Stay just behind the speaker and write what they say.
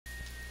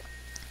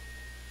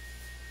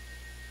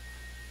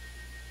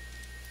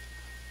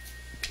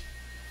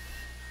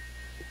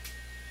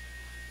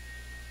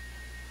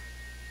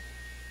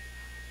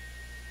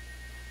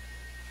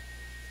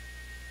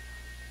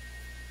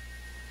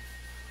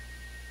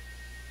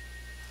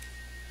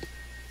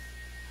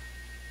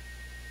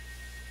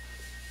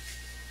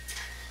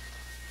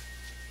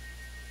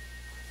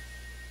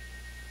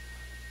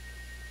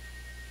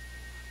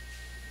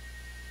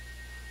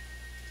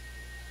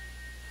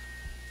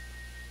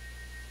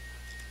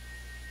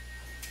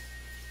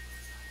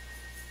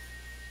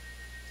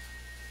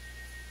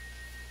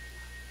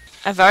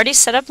I've already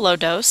set up low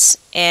dose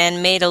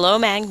and made a low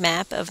mag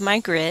map of my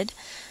grid.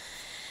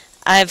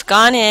 I've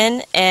gone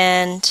in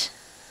and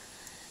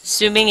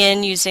zooming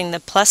in using the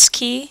plus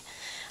key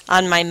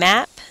on my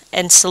map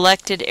and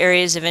selected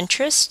areas of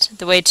interest.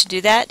 The way to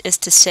do that is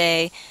to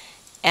say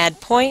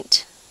add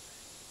point,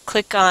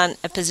 click on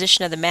a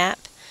position of the map,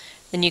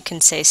 then you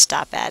can say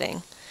stop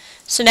adding.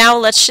 So now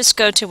let's just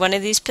go to one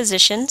of these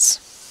positions.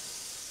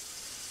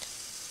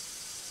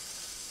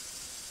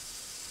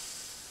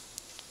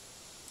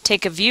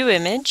 Take a view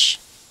image,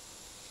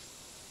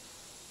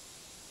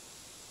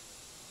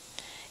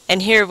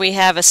 and here we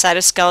have a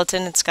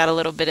cytoskeleton. It's got a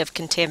little bit of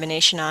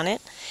contamination on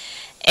it.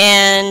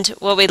 And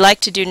what we'd like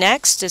to do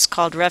next is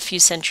called rough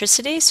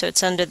eccentricity. So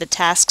it's under the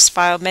tasks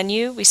file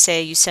menu. We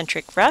say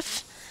eccentric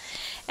rough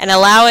and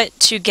allow it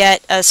to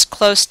get us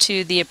close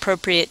to the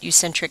appropriate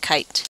eccentric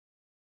height.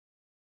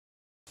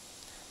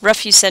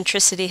 Rough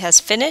eccentricity has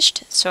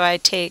finished, so I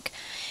take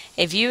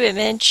a view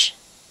image,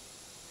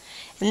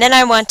 and then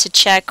I want to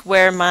check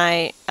where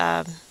my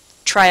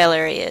trial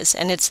area is,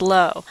 and it's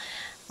low.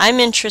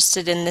 I'm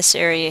interested in this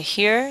area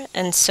here,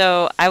 and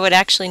so I would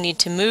actually need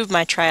to move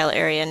my trial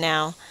area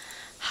now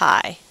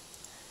high.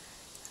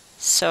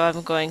 So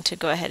I'm going to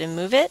go ahead and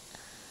move it,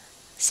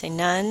 say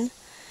none,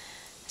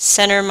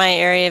 center my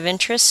area of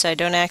interest so I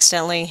don't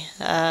accidentally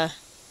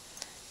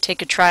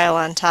take a trial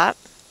on top.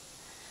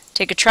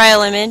 Take a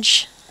trial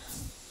image,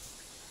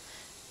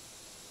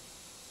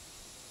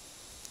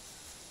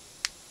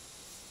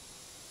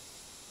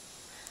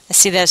 I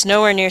see that it's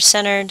nowhere near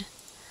centered.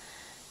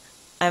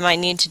 I might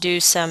need to do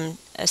some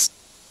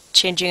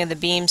changing of the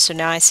beam, so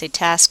now I say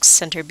tasks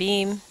center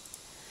beam.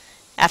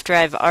 After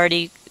I've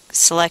already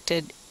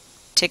selected,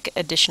 tick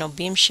additional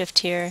beam shift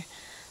here,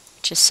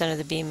 just center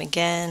the beam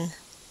again.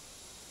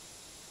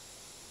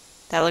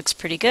 That looks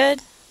pretty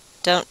good.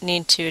 Don't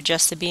need to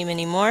adjust the beam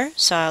anymore,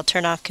 so I'll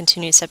turn off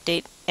continuous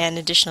update and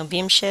additional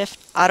beam shift.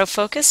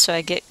 Autofocus, so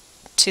I get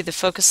to the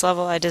focus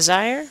level I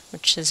desire,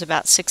 which is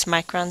about 6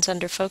 microns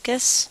under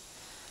focus.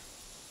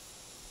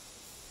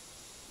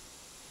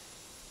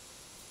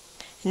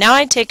 Now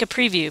I take a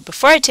preview.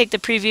 Before I take the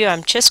preview,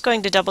 I'm just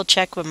going to double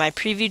check what my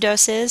preview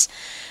dose is.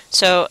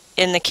 So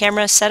in the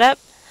camera setup,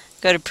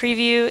 go to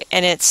preview,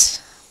 and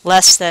it's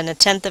less than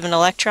 1/10 of an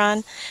electron.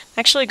 I'm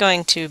actually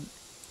going to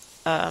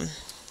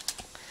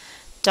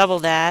double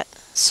that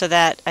so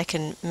that I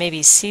can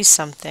maybe see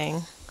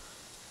something.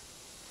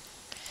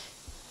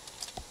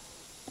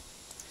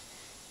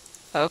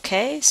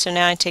 Okay, so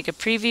now I take a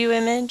preview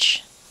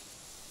image.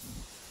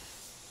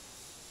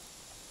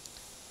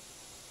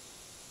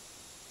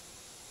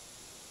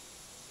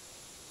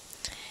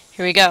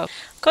 Here we go. I'm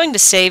going to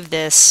save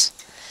this.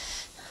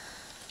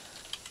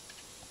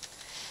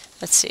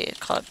 Let's see, I'll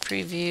call it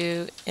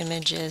preview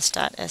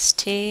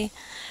images.st.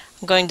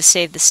 I'm going to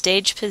save the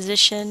stage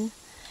position,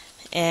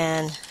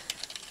 and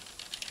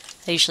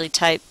I usually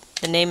type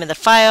the name of the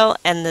file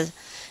and the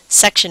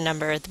section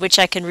number, which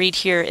I can read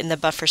here in the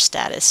buffer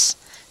status.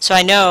 So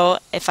I know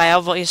if I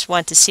always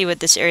want to see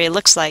what this area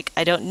looks like,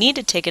 I don't need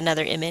to take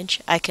another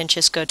image. I can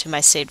just go to my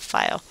saved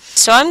file.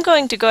 So I'm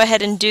going to go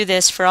ahead and do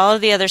this for all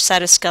of the other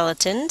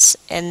cytoskeletons,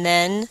 and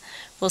then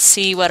we'll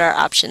see what our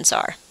options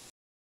are.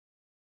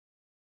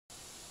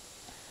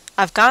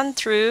 I've gone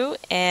through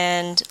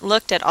and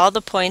looked at all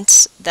the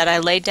points that I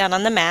laid down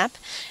on the map,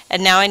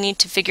 and now I need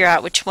to figure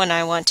out which one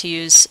I want to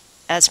use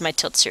as my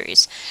tilt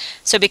series.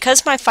 So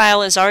because my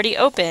file is already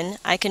open,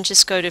 I can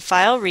just go to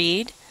File,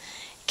 Read.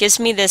 Gives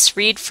me this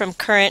Read from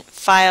Current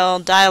File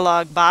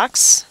dialog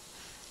box,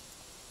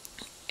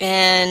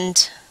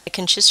 and I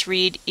can just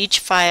read each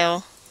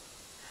file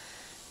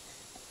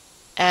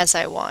as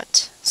I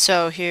want.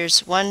 So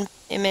here's one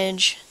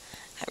image.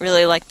 I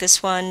really like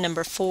this one,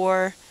 number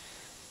 4.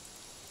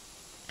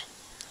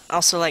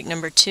 Also like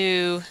number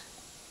 2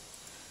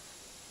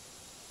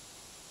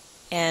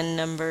 and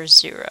number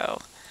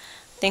 0.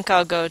 I think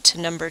I'll go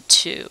to number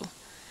 2.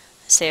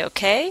 Say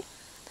OK.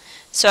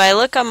 So I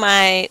look on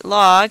my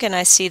log and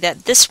I see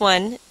that this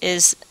one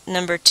is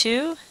number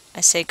 2.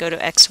 I say go to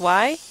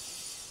XY.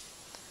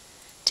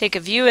 Take a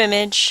view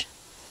image.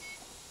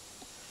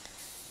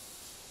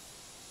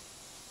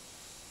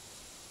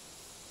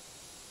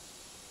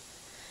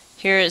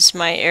 Here is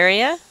my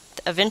area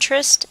of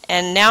interest,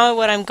 and now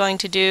what I'm going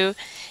to do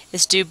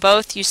is do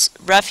both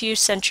rough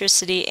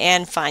eccentricity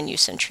and fine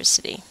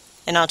eccentricity,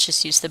 and I'll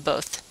just use the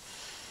both.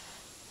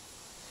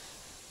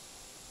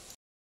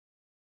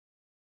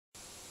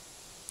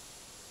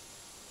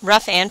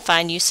 Rough and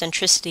fine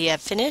eccentricity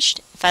have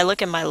finished. If I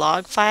look at my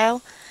log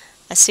file,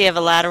 I see I have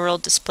a lateral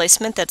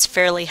displacement that's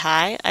fairly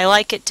high. I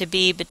like it to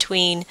be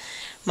between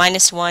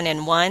 -1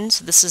 and 1,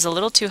 so this is a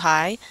little too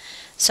high.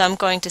 So I'm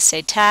going to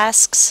say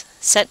tasks,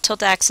 set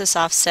tilt axis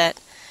offset,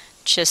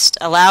 just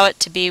allow it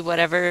to be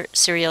whatever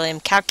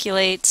SerialEM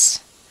calculates,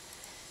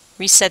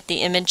 reset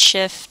the image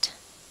shift,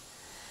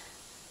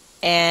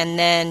 and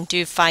then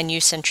do fine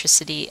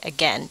eccentricity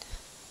again.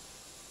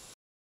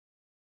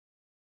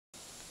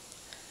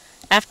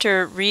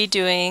 After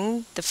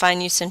redoing the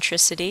fine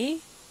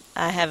eccentricity,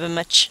 I have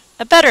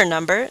a better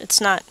number. It's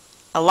not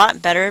a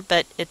lot better,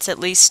 but it's at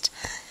least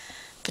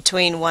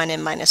between 1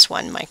 and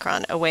 -1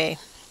 micron away.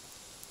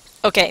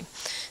 Okay,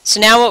 so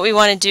now what we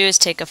want to do is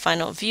take a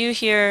final view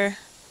here.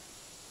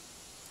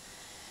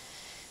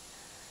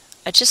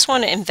 I just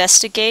want to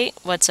investigate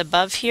what's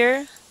above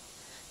here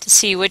to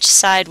see which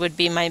side would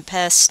be my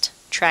best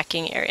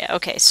tracking area.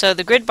 Okay, so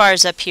the grid bar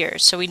is up here,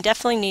 so we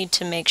definitely need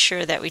to make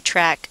sure that we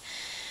track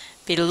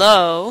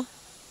below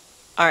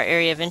our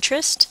area of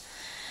interest.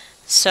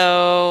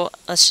 So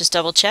let's just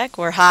double check.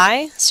 We're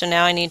high, so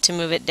now I need to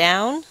move it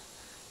down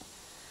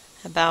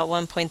about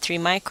 1.3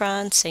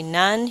 microns, say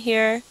none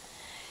here.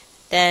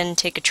 Then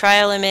take a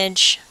trial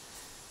image.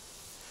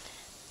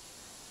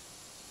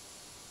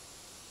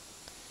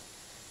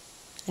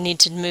 I need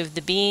to move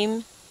the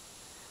beam,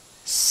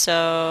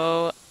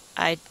 so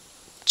I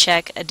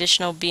check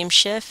additional beam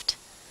shift,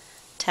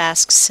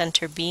 task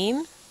center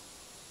beam,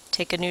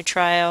 take a new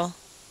trial,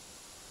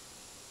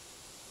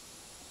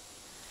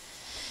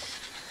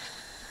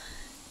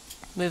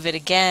 move it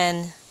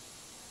again.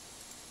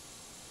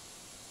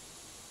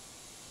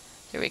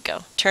 There we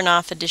go. Turn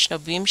off additional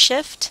beam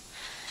shift.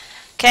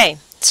 Okay,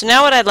 so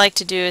now what I'd like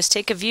to do is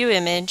take a view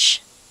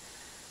image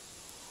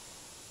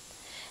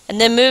and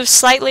then move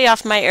slightly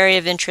off my area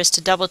of interest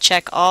to double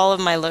check all of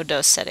my low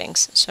dose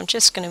settings. So I'm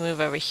just going to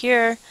move over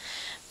here.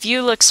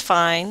 View looks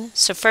fine,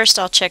 so first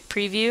I'll check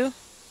preview.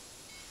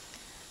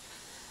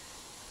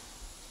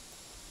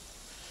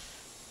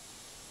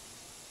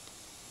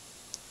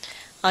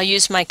 I'll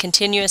use my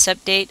continuous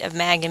update of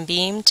mag and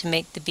beam to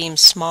make the beam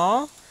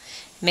small.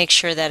 Make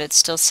sure that it's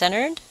still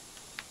centered.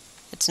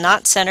 It's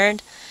not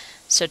centered,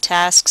 so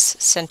tasks,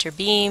 center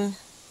beam,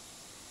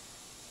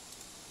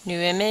 new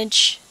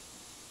image,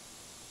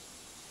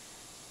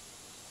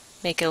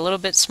 make it a little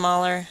bit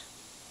smaller.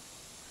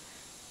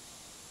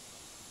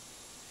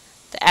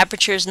 The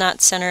aperture is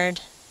not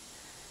centered,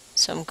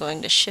 so I'm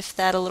going to shift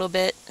that a little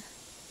bit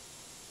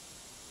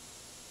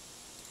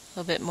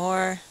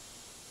more.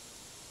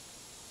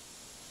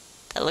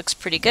 That looks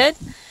pretty good.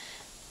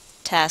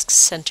 Tasks,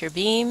 center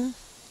beam,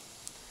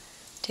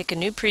 take a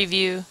new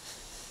preview.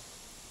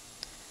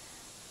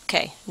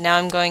 Okay, now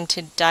I'm going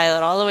to dial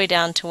it all the way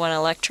down to 1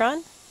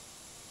 electron.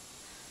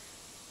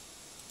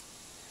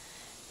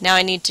 Now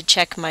I need to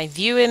check my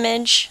view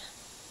image,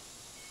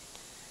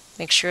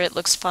 make sure it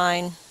looks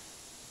fine.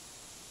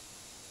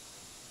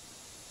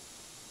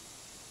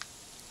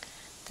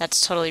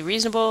 That's totally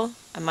reasonable.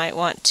 I might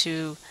want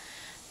to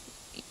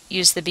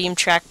use the beam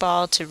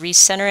trackball to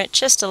recenter it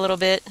just a little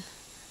bit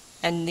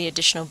and the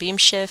additional beam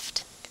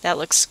shift. That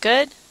looks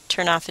good.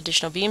 Turn off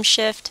additional beam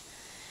shift.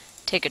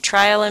 Take a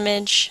trial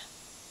image.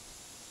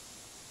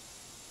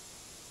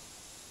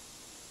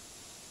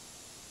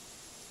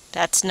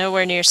 That's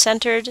nowhere near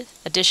centered.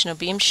 Additional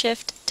beam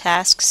shift.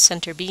 Tasks,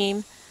 center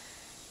beam.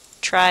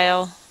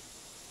 Trial.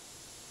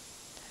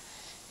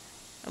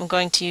 I'm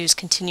going to use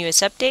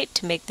continuous update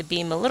to make the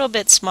beam a little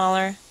bit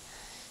smaller.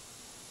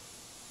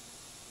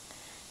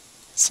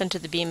 Center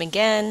the beam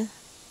again.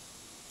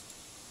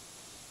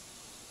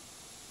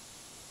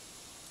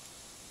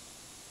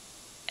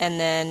 And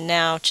then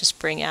now just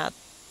bring out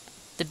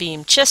the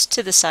beam just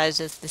to the size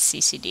of the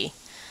CCD.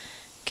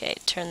 Okay,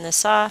 turn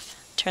this off,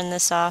 turn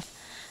this off.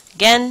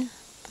 Again,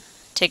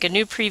 take a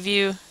new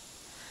preview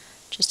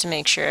just to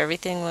make sure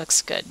everything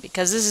looks good,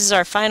 because this is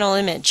our final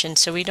image and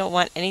so we don't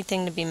want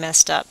anything to be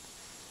messed up.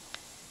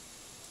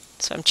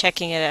 So I'm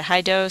checking it at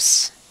high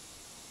dose.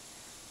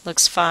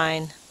 Looks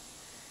fine.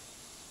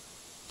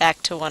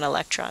 Back to 1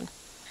 electron.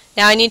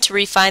 Now I need to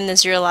refine the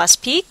zero loss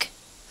peak.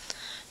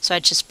 So I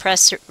just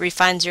press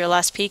refine zero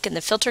loss peak in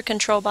the filter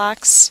control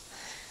box.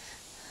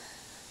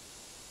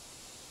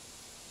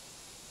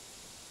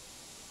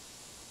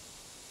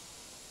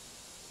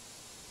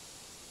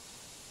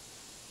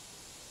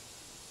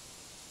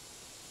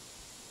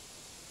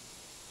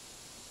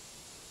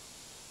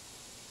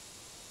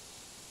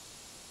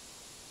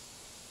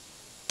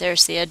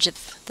 There's the edge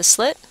of the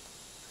slit.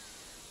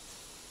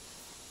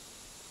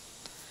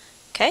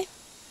 Okay.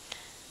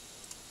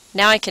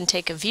 Now I can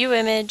take a view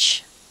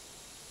image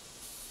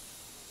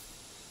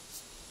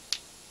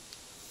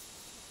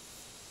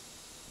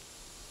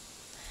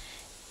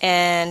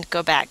and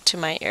go back to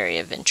my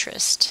area of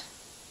interest.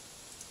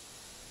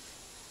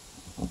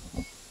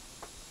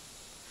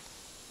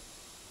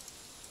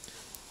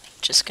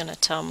 Just going to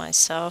tell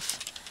myself,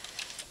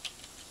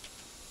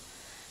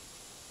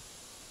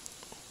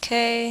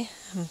 okay,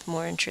 I'm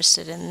more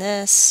interested in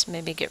this.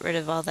 Maybe get rid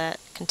of all that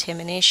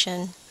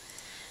contamination.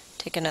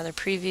 Take another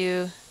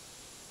preview.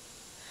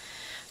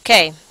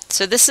 Okay,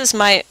 so this is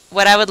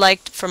what I would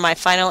like for my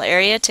final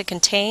area to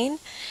contain.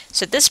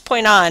 So at this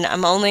point on,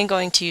 I'm only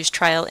going to use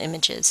trial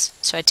images.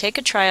 So I take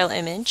a trial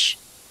image.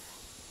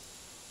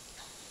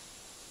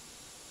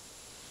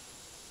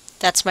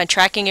 That's my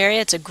tracking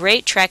area. It's a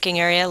great tracking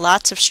area,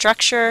 lots of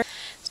structure.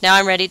 Now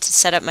I'm ready to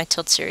set up my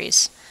tilt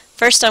series.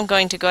 First I'm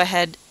going to go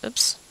ahead,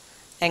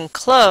 and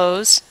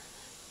close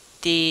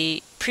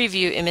the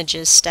preview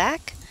images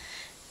stack.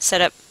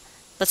 Set up,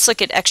 let's look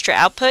at extra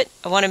output.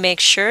 I want to make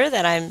sure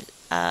that I'm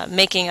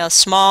making a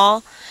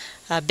small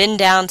bin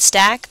down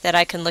stack that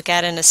I can look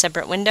at in a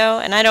separate window,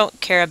 and I don't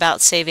care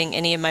about saving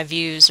any of my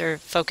views or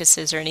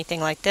focuses or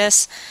anything like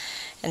this.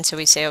 And so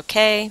we say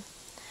OK,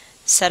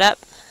 set up,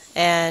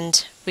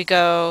 and we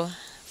go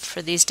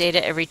for these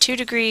data every 2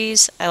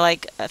 degrees. I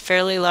like a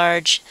fairly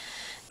large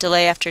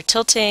delay after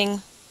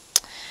tilting.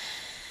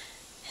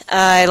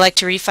 I like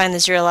to refine the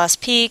zero loss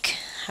peak.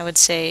 I would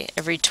say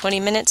every 20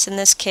 minutes in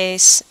this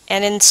case.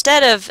 And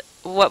instead of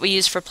what we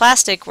use for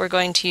plastic, we're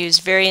going to use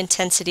vary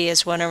intensity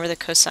as 1 over the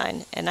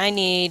cosine. And I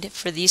need,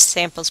 for these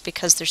samples,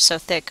 because they're so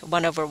thick,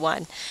 1 over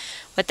 1.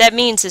 What that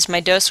means is my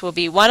dose will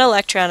be 1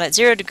 electron at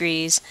 0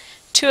 degrees,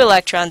 2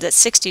 electrons at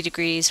 60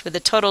 degrees, with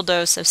a total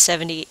dose of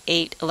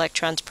 78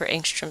 electrons per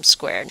angstrom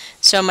squared.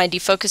 So my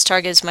defocus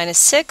target is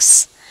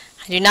 -6.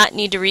 I do not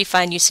need to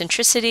refine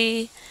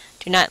eccentricity,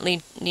 do not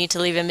need to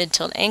leave a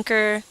mid-tilt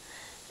anchor,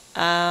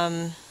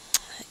 and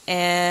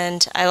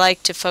I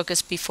like to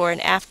focus before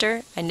and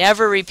after. I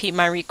never repeat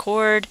my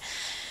record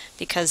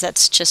because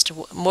that's just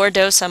more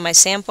dose on my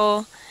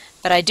sample,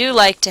 but I do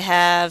like to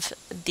have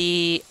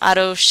the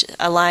auto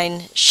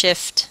align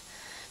shift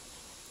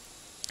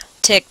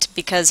ticked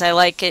because I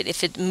like it.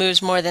 If it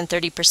moves more than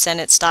 30%,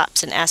 it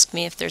stops and asks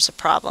me if there's a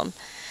problem.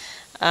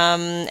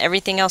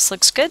 Everything else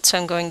looks good, so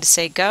I'm going to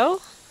say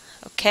go.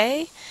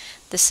 Okay,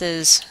 this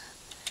is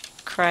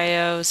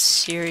cryo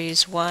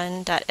series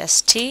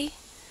 1.st,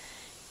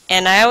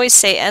 and I always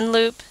say end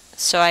loop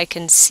so I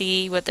can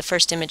see what the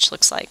first image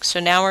looks like. So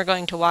now we're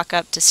going to walk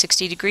up to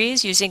 60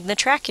 degrees using the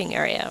tracking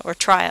area or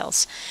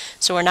trials.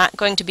 So we're not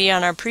going to be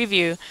on our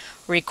preview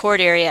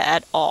record area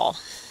at all.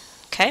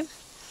 Okay,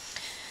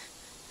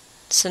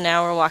 so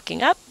now we're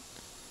walking up.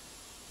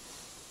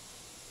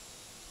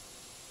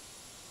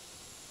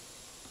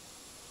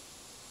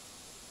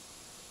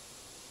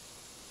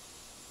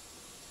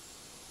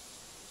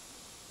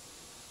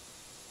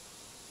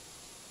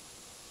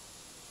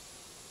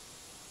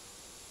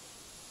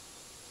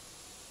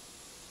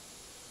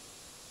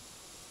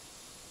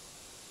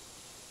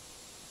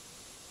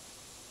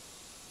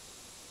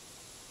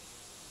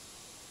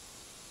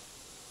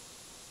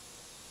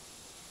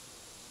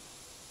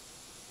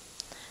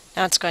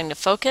 Now it's going to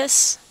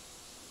focus.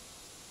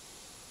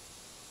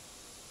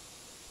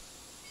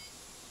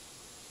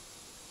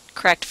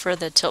 Correct for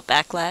the tilt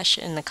backlash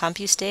in the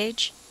compu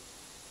stage.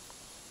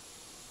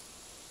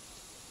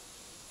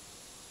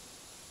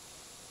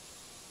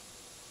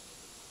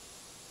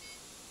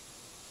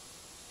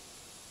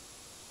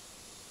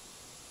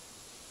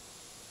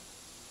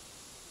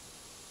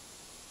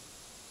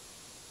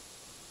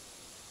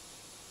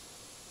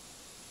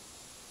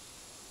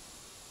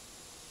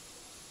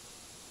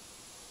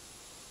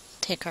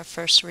 Take our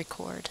first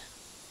record.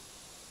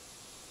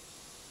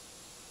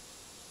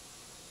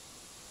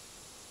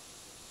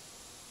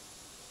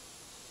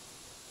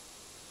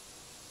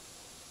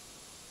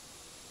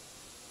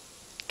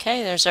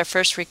 Okay, there's our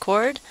first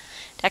record.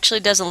 It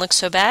actually doesn't look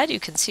so bad. You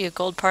can see a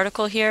gold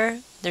particle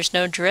here. There's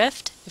no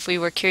drift. If we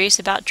were curious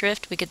about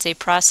drift, we could say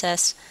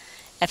process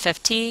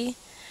FFT.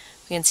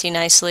 We can see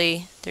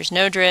nicely there's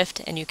no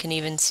drift, and you can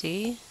even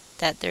see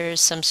that there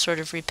is some sort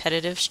of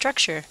repetitive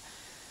structure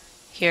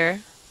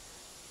here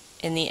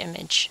in the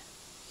image.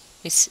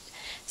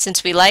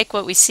 Since we like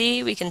what we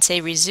see, we can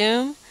say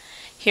resume.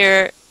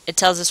 Here it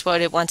tells us what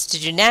it wants to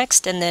do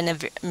next, and then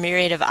a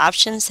myriad of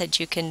options that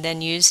you can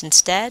then use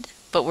instead,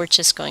 but we're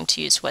just going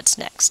to use what's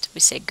next. We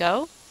say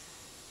go,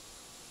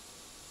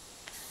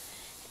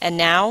 and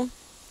now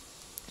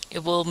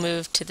it will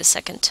move to the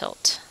second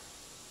tilt.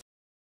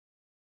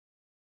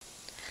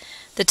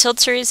 The tilt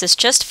series is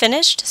just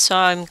finished, so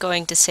I'm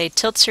going to say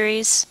tilt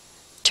series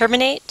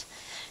terminate.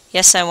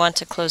 Yes, I want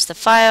to close the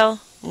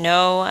file.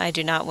 No, I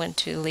do not want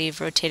to leave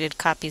rotated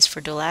copies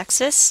for dual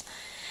axis.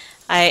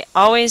 I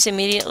always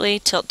immediately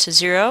tilt to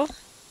 0.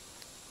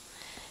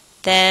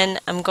 Then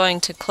I'm going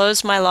to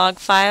close my log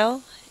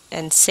file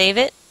and save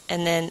it,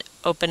 and then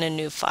open a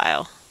new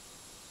file.